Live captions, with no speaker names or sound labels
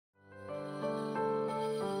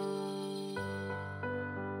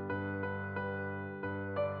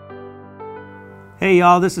Hey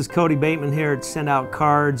y'all, this is Kody Bateman here at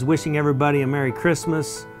SendOutCards, wishing everybody a Merry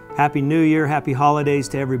Christmas, Happy New Year, Happy Holidays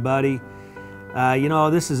to everybody. You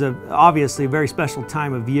know, this is obviously a very special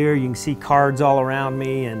time of year. You can see cards all around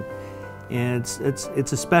me, and it's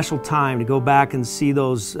a special time to go back and see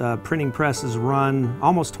those printing presses run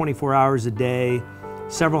almost 24 hours a day,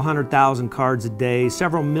 several 100,000 cards a day,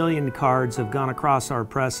 several million cards have gone across our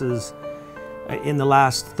presses in the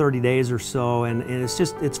last 30 days or so, and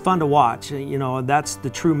it's fun to watch. You know, that's the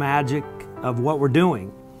true magic of what we're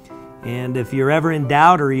doing. And if you're ever in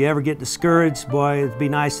doubt or you ever get discouraged, boy, it'd be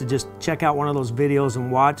nice to just check out one of those videos and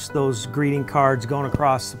watch those greeting cards going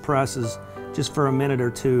across the presses just for a minute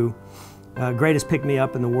or two. Greatest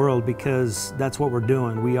pick-me-up in the world, because that's what we're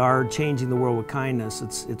doing. We are changing the world with kindness.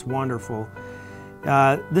 It's wonderful.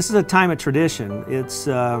 This is a time of tradition.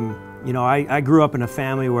 You know, I grew up in a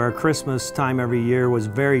family where Christmas time every year was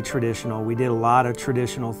very traditional. We did a lot of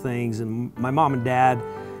traditional things, and my mom and dad,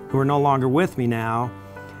 who are no longer with me now,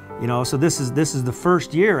 you know, so this is the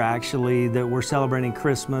first year actually that we're celebrating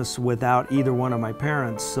Christmas without either one of my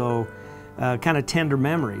parents. So kind of tender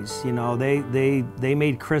memories. You know, they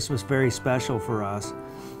made Christmas very special for us.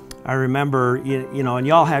 I remember, you know, and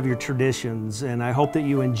y'all have your traditions, and I hope that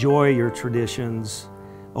you enjoy your traditions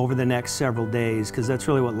over the next several days, because that's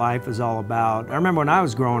really what life is all about. I remember when I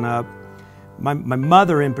was growing up, my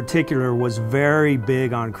mother in particular was very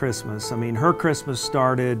big on Christmas. I mean, her Christmas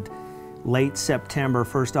started late September,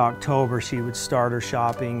 1st October, she would start her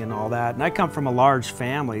shopping and all that. And I come from a large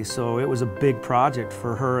family, so it was a big project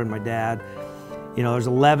for her and my dad. You know, there's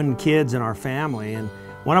 11 kids in our family, and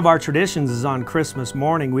one of our traditions is on Christmas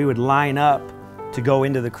morning, we would line up to go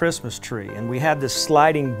into the Christmas tree. And we had this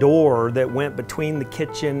sliding door that went between the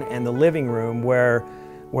kitchen and the living room where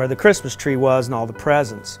the Christmas tree was and all the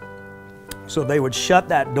presents. So they would shut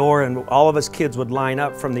that door, and all of us kids would line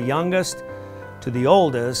up from the youngest to the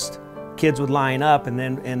oldest. Kids would line up, and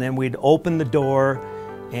then we'd open the door,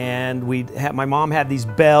 and my mom had these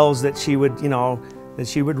bells that she would, you know, that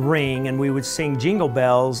she would ring, and we would sing jingle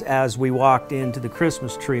bells as we walked into the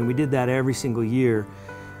Christmas tree, and we did that every single year.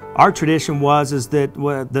 Our tradition is that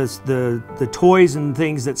the toys and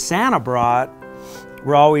things that Santa brought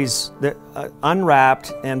were always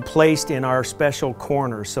unwrapped and placed in our special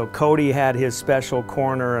corner. So Kody had his special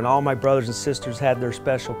corner, and all my brothers and sisters had their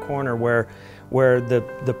special corner where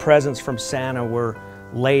the presents from Santa were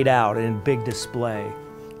laid out in big display.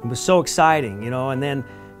 It was so exciting, you know. And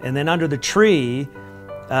then under the tree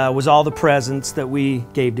was all the presents that we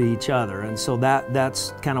gave to each other, and so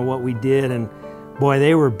that's kind of what we did. And boy,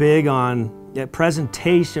 they were big on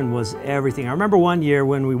presentation was everything. I remember one year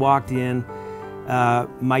when we walked in,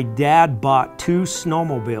 my dad bought 2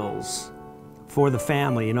 snowmobiles for the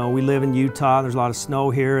family. You know, we live in Utah, there's a lot of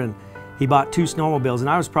snow here, and he bought 2 snowmobiles, and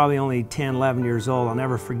I was probably only 10, 11 years old. I'll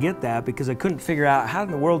never forget that, because I couldn't figure out how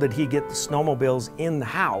in the world did he get the snowmobiles in the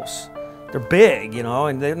house. They're big, you know,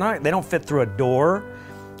 and they don't fit through a door.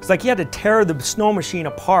 It's like he had to tear the snow machine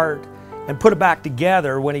apart and put it back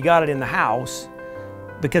together when he got it in the house,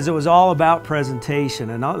 because it was all about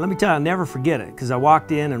presentation. And let me tell you, I'll never forget it, because I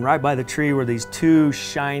walked in, and right by the tree were these 2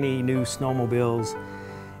 shiny new snowmobiles.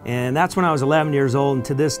 And that's when I was 11 years old, and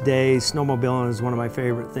to this day, snowmobiling is one of my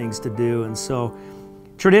favorite things to do. And so,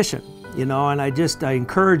 tradition, you know, and I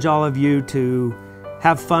encourage all of you to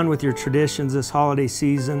have fun with your traditions this holiday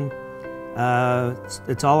season.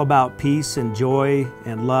 It's all about peace and joy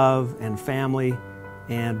and love and family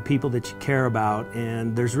and people that you care about,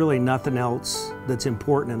 and there's really nothing else that's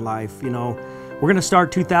important in life. You know, we're going to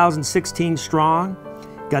start 2016 strong.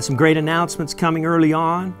 Got some great announcements coming early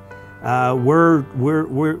on. We're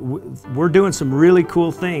doing some really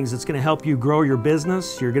cool things that's going to help you grow your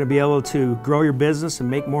business. You're going to be able to grow your business and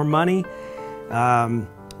make more money.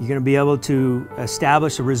 You're going to be able to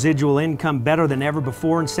establish a residual income better than ever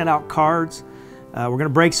before and send out cards. We're going to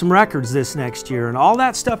break some records this next year, and all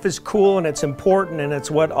that stuff is cool and it's important, and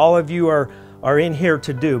it's what all of you are in here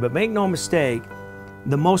to do. But make no mistake,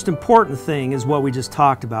 the most important thing is what we just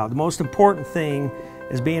talked about. The most important thing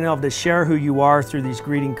is being able to share who you are through these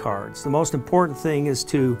greeting cards. The most important thing is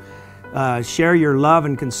to share your love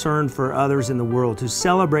and concern for others in the world, to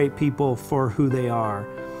celebrate people for who they are.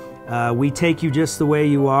 We take you just the way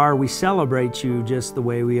you are. We celebrate you just the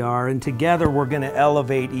way we are. And together we're going to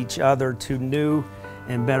elevate each other to new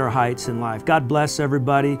and better heights in life. God bless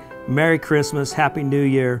everybody. Merry Christmas. Happy New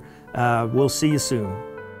Year. We'll see you soon.